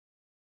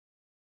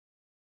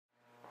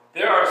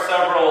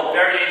several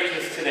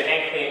variations to the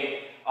hang clean,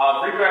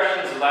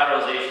 regressions and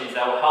lateralizations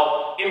that will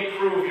help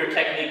improve your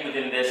technique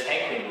within this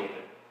hang clean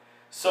movement.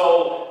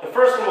 So the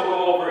first one we'll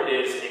go over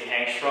is a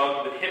hang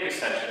shrug with hip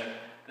extension.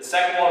 The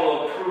second one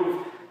will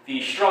improve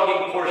the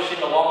shrugging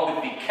portion along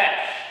with the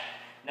catch.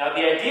 Now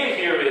the idea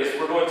here is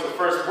we're going to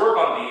first work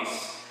on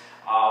these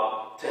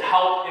to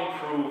help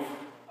improve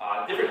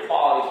different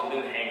qualities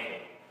within the hang clean.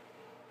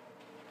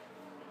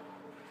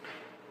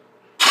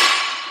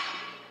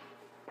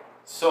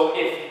 So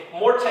if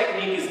more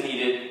technique is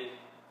needed,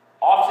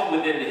 often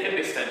within the hip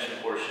extension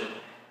portion,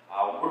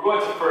 we're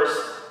going to first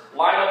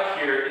line up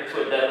here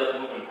into a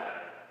deadlift movement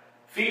pattern.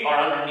 Feet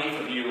are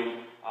underneath of you,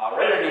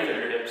 right underneath of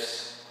your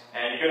hips,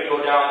 and you're going to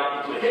go down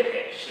into a hip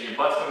hinge. So your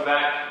butt's coming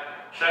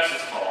back, chest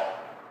is tall.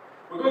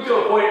 We're going to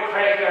avoid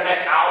cranking our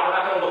neck out. We're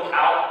not going to look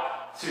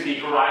out to the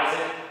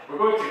horizon. We're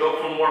going to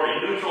go from more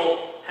of a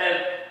neutral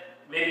head,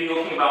 maybe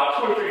looking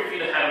about 2 or 3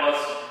 feet ahead of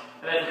us.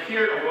 And then from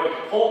here, I'm going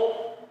to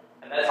pull,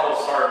 and that's how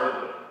we'll start our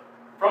movement.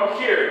 From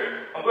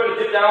here, I'm going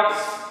to dip down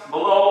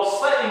below,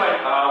 slightly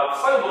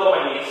below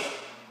my knees.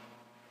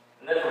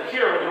 And then from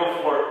here, I'm going to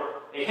go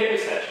for a hip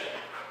extension.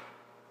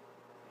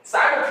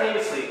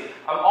 Simultaneously,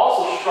 I'm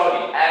also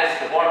shrugging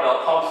as the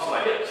barbell comes to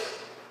my hips.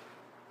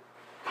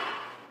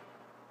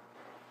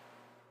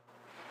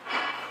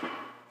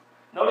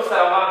 Notice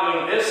that I'm not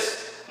doing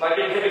this, I'm not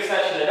getting hip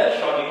extension and then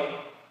shrugging.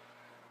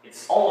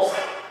 It's almost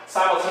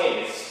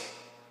simultaneous.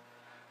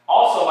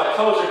 Also, my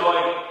toes are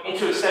going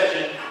into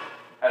extension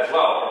as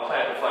well, or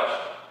plantar flexion.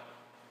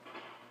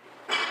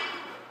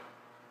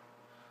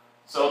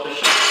 So to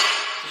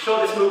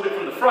show this movement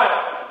from the front,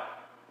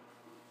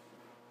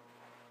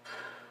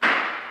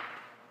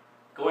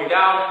 going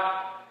down,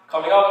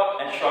 coming up,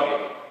 and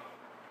shrugging.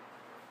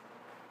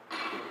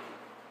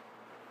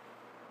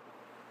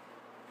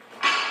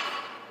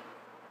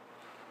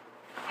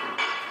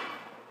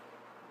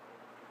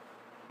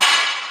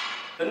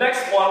 The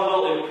next one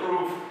will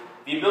improve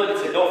the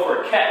ability to go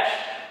for a catch.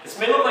 This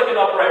may look like an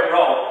upright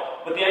row,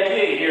 but the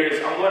idea here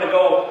is I'm going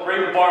to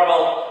bring the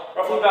barbell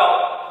roughly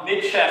about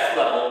mid-chest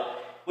level,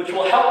 which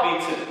will help me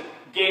to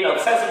gain a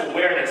sense of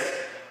awareness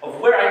of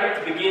where I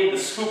need to begin the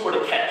scoop or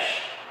the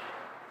catch.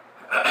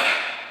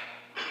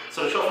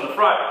 So to show from the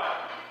front,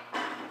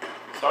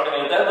 starting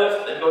in a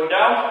deadlift, then going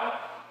down.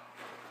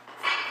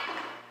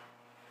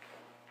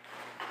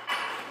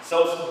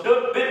 So it's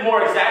a bit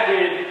more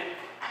exaggerated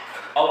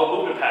of a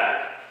movement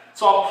pattern.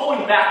 So I'm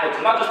pulling backwards.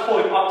 I'm not just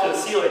pulling up to the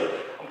ceiling.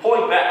 I'm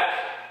pulling back.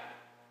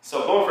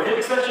 So going for hip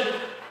extension,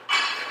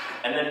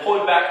 and then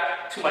pulling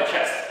back to my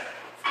chest.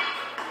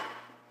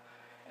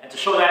 And to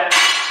show that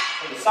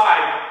from the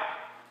side,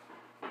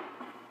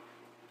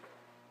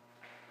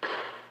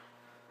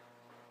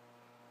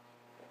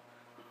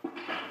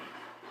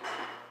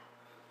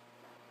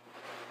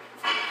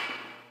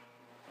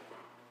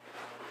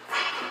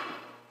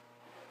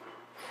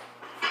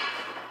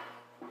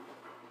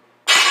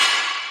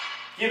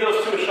 give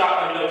those two a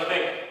shot, let me know what you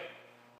think.